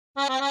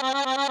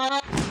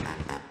Oh,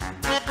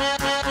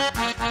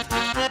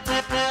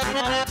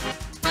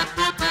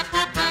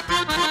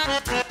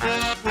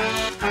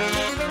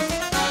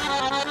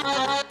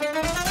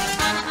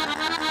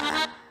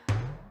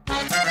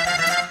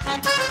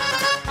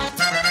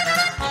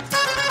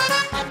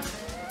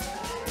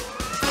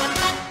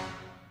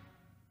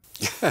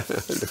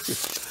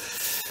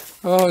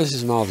 this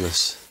is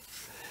marvellous.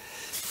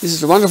 This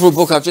is a wonderful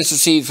book I've just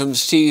received from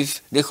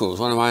Steve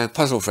Nichols, one of my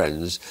puzzle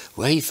friends.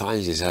 Where he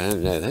finds this, I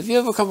don't know. Have you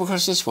ever come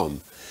across this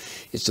one?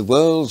 It's the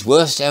world's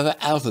worst ever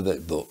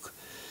alphabet book.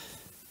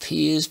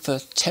 P is for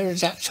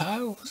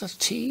pterodactyl with a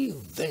T.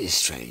 Very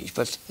strange,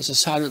 but it's a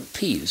silent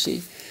P, you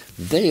see.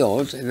 Very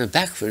odd. And the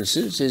back, for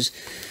instance, is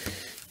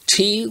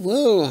T,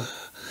 well,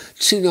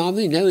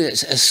 tsunami. No,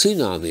 it's a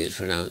tsunami, it's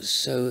pronounced.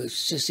 So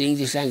it's just the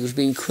English language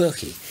being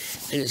quirky.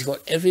 And it's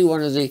got every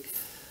one of the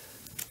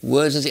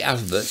words of the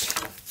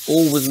alphabet,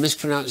 all with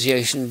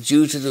mispronunciation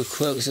due to the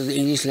quirks of the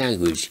English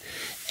language.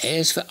 A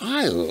is for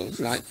aisle,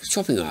 like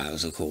shopping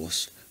aisles, of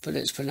course. But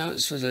it's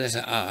pronounced with the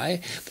letter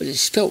I, but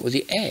it's spelt with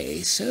the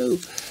A. So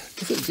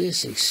look at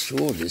this,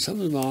 extraordinary.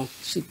 Some of them are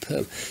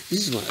superb.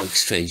 This is one a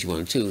strange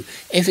one too.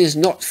 F is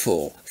not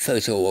for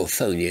photo or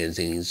phony and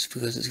things,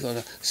 because it's got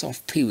a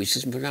soft P which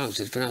isn't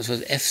pronounced. It's pronounced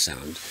with the F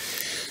sound.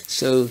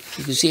 So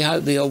you can see how it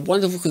would be a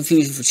wonderful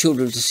confusion for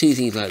children to see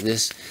things like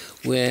this,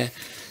 where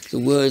the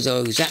words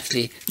are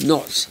exactly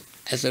not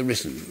as they're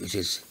written, which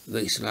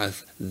makes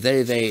life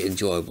very, very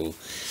enjoyable.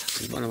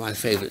 And one of my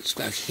favourites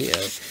back here,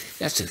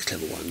 that's a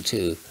clever one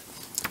too,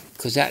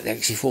 because that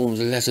actually forms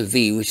the letter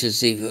V, which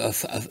is the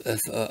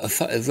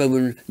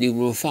Roman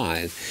numeral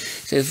 5.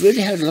 So I've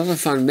really had a lot of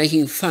fun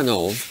making fun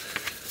of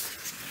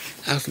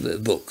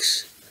alphabet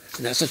books.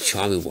 And that's a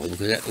charming one,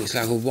 because that looks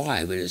like a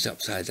Y when it's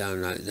upside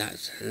down like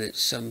that. And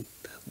it's,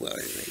 well,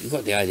 anyway, you've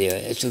got the idea.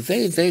 It's a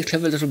very, very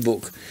clever little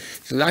book,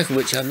 the like of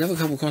which I've never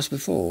come across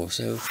before.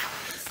 So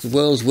the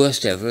world's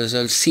worst ever is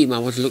a theme I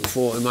want to look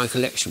for in my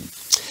collection.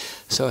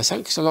 So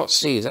thanks a lot,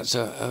 Steve. That's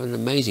an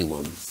amazing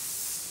one.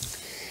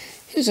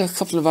 Here's a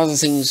couple of other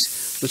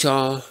things which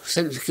are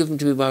given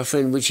to me by a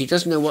friend, which he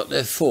doesn't know what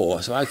they're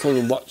for. So I call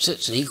them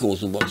whatsits, and he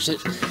calls them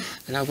whatsits.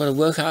 And I've got to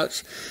work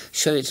out,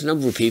 show it to a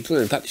number of people,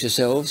 and perhaps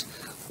yourselves,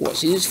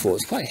 what's it used for.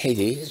 It's quite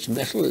heavy. It's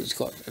metal. It's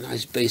got a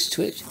nice base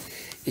to it.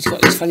 It's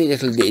got this funny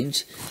little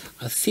lid.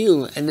 I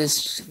feel, and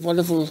there's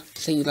wonderful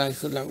thing like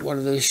one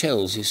of those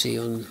shells you see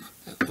on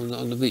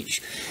the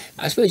beach.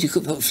 I suppose you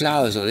could put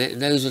flowers on it,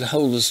 and those would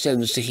hold the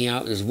stems sticking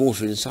out, and there's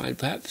water inside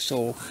perhaps,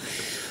 or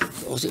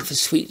is it for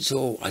sweets,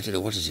 or I don't know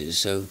what it is.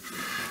 So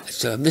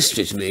it's a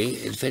mystery to me.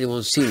 If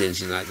anyone's seen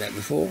anything like that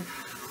before,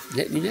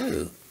 let me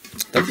know.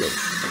 Lovely.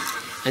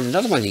 And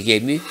another one he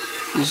gave me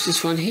is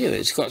this one here.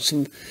 It's got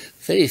some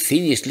very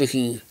fiendish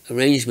looking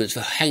arrangements for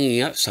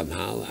hanging out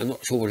somehow. I'm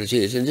not sure what it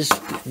is. And this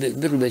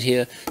middle bit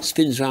here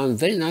spins around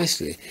very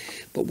nicely.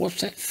 But what's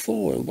that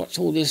for? And what's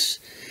all this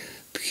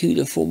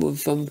peculiar form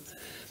of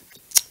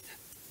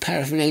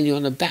paraphernalia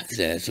on the back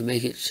there to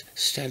make it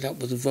stand up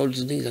with the rods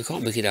and things? I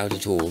can't make it out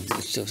at all.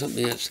 It's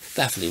something that's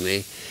baffling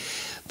me.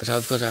 But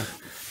I've got to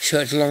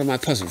show it to a lot of my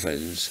puzzle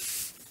friends.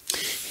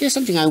 Here's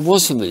something I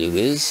was familiar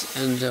with,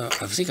 and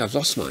I think I've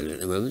lost mine at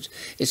the moment.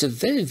 It's a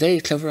very,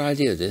 very clever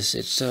idea, this.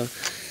 It's a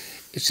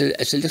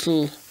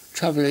little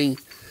travelling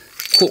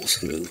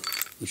corkscrew,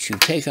 which you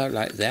take out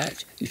like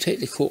that. You take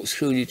the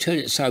corkscrew and you turn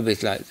it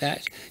sideways like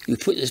that. You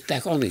put this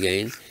back on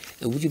again,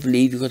 and would you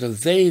believe you've got a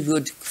very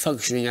good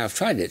functioning, I've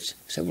tried it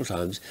several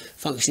times,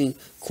 functioning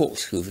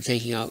corkscrew for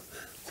taking out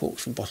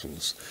corks from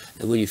bottles.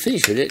 And when you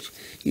finish with it,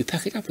 you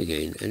pack it up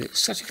again. And it's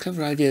such a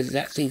clever idea that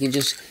that thing can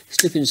just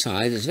slip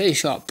inside. There's a very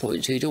sharp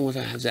point, so you don't want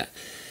to have that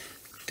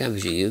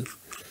damaging you.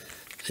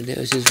 And there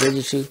it is,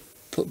 ready to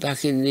put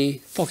back in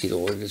the pocket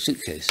or in the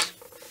suitcase.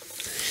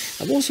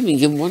 I've also been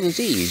given one of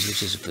these,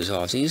 which is a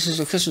bizarre thing. This is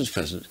a Christmas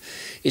present.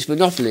 It's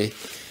Monopoly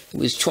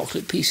with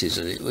chocolate pieces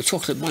in it, or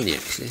chocolate money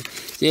actually.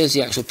 There's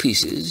the actual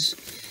pieces.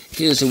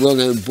 Here's the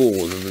well-known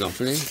board of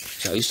Monopoly,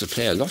 which I used to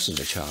play a lot as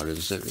a child,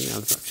 incidentally.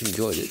 I've actually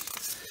enjoyed it.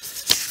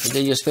 And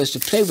then you're supposed to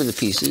play with the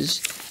pieces,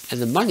 and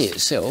the money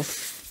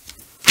itself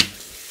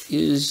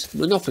is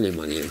Monopoly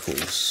money, of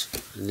course.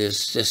 And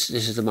this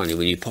is the money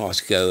when you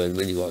pass go and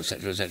when you go,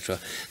 etc., etc.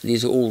 And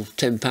these are all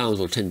 £10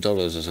 or $10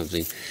 or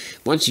something.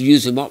 Once you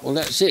use them up, well,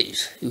 that's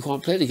it. You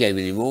can't play the game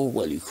anymore.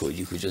 Well, you could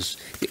just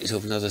get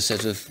yourself another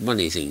set of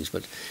money things.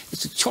 But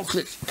it's a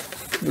chocolate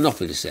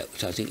Monopoly set,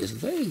 which I think is a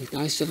very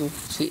nice little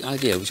sweet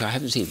idea, which I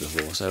haven't seen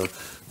before. So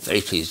very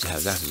pleased to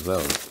have that as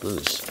well.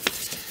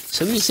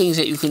 So many things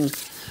that you can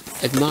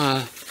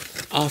admire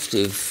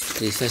after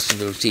the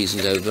festival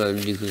season's over,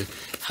 and you can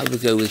have a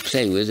go with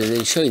playing with, and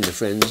then showing the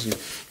friends, and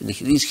in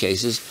these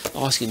cases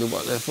asking them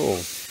what they're for.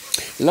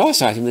 The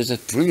last item is a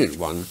brilliant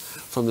one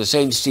from the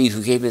same Steve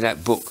who gave me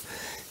that book.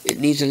 It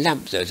needs a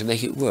lamp though to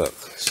make it work,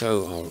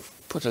 so I'll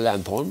put a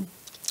lamp on.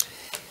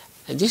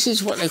 And this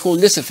is what they call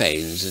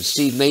Lithophanes, and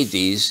Steve made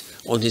these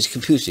on his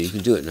computer. You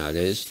can do it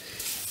nowadays,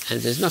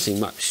 and there's nothing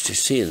much to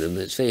see in them.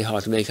 It's very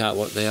hard to make out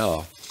what they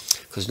are.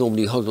 because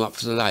normally you hold them up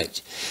to the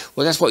light.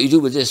 Well, that's what you do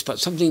with this, but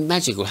something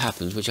magical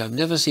happens, which I've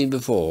never seen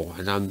before,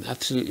 and I'm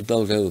absolutely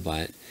bowled over by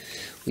it.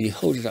 When you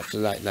hold it up to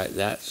the light like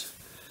that,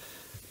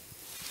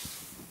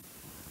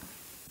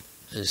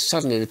 and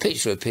suddenly the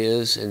picture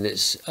appears, and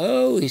it's,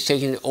 oh, he's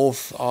taken it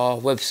off our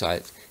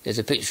website. There's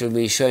a picture of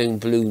me showing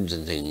balloons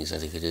and things, I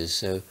think it is.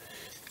 So,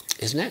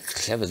 isn't that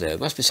clever though?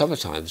 It must be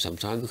summertime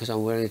sometime, because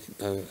I'm wearing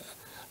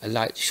a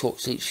light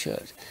short-sleeved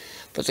shirt.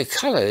 But the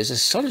colour is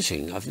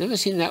astonishing. I've never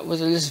seen that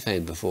with a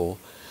lithophane before.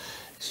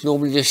 It's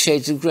normally just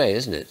shades of grey,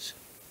 isn't it?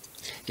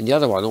 And the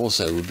other one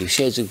also would be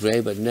shades of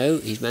grey, but no,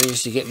 he's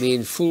managed to get me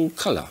in full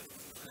colour.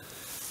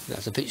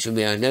 That's a picture of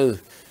me. I know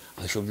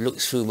I shall look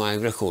through my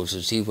records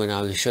and see when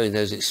I was showing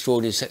those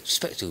extraordinary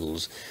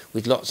spectacles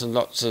with lots and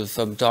lots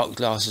of dark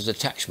glasses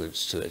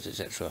attachments to it,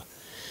 etc.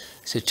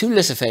 So 2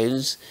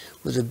 lithophanes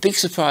was a big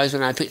surprise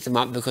when I picked them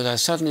up, because I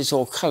suddenly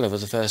saw colour for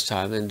the first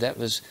time, and that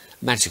was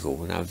magical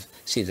when I've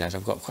seen that.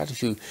 I've got quite a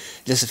few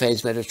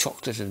lithophanes made of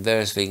chocolate and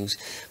various things,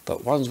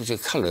 but ones which are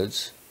coloured,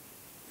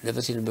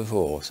 never seen them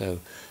before. So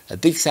a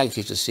big thank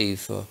you to Steve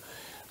for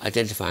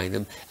identifying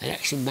them and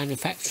actually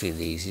manufacturing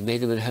these. He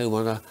made them at home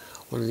on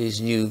one of these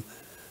new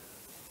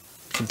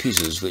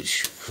computers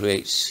which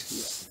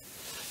creates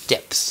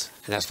depth,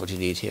 and that's what you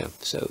need here.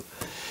 So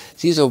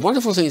these are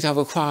wonderful things I've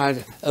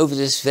acquired over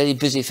this very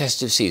busy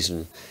festive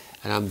season,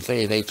 and I'm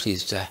very, very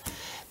pleased to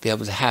be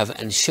able to have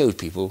and show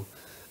people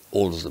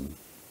all of them.